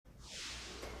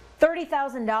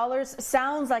$30,000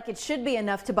 sounds like it should be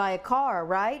enough to buy a car,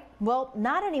 right? Well,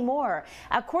 not anymore.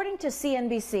 According to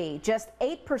CNBC, just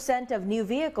 8% of new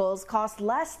vehicles cost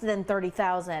less than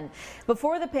 $30,000.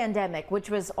 Before the pandemic, which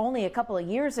was only a couple of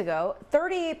years ago,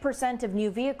 38% of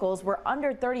new vehicles were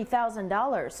under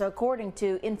 $30,000, according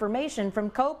to information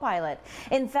from Copilot.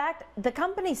 In fact, the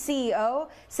company's CEO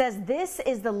says this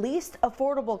is the least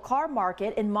affordable car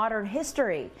market in modern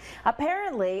history.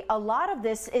 Apparently, a lot of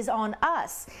this is on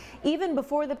us. Even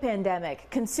before the pandemic,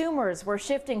 consumers were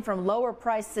shifting from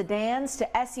lower-priced sedans to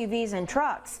SUVs and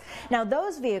trucks. Now,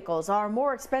 those vehicles are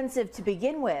more expensive to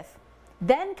begin with.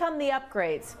 Then come the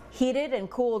upgrades: heated and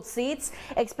cooled seats,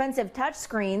 expensive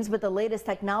touchscreens with the latest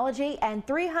technology, and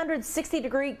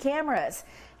 360-degree cameras.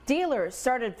 Dealers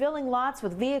started filling lots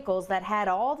with vehicles that had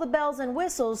all the bells and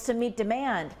whistles to meet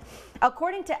demand.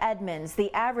 According to Edmunds,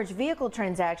 the average vehicle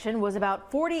transaction was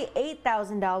about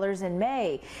 $48,000 in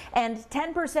May, and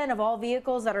 10% of all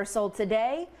vehicles that are sold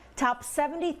today top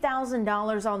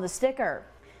 $70,000 on the sticker.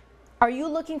 Are you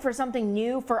looking for something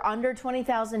new for under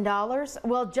 $20,000?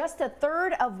 Well, just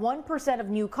 1/3 of 1% of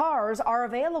new cars are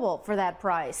available for that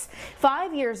price.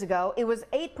 5 years ago, it was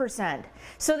 8%.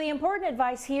 So the important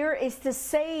advice here is to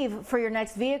save for your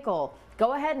next vehicle.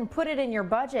 Go ahead and put it in your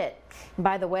budget.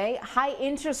 By the way, high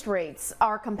interest rates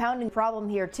are a compounding problem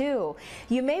here too.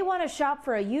 You may want to shop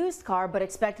for a used car, but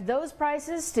expect those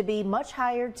prices to be much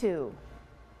higher too.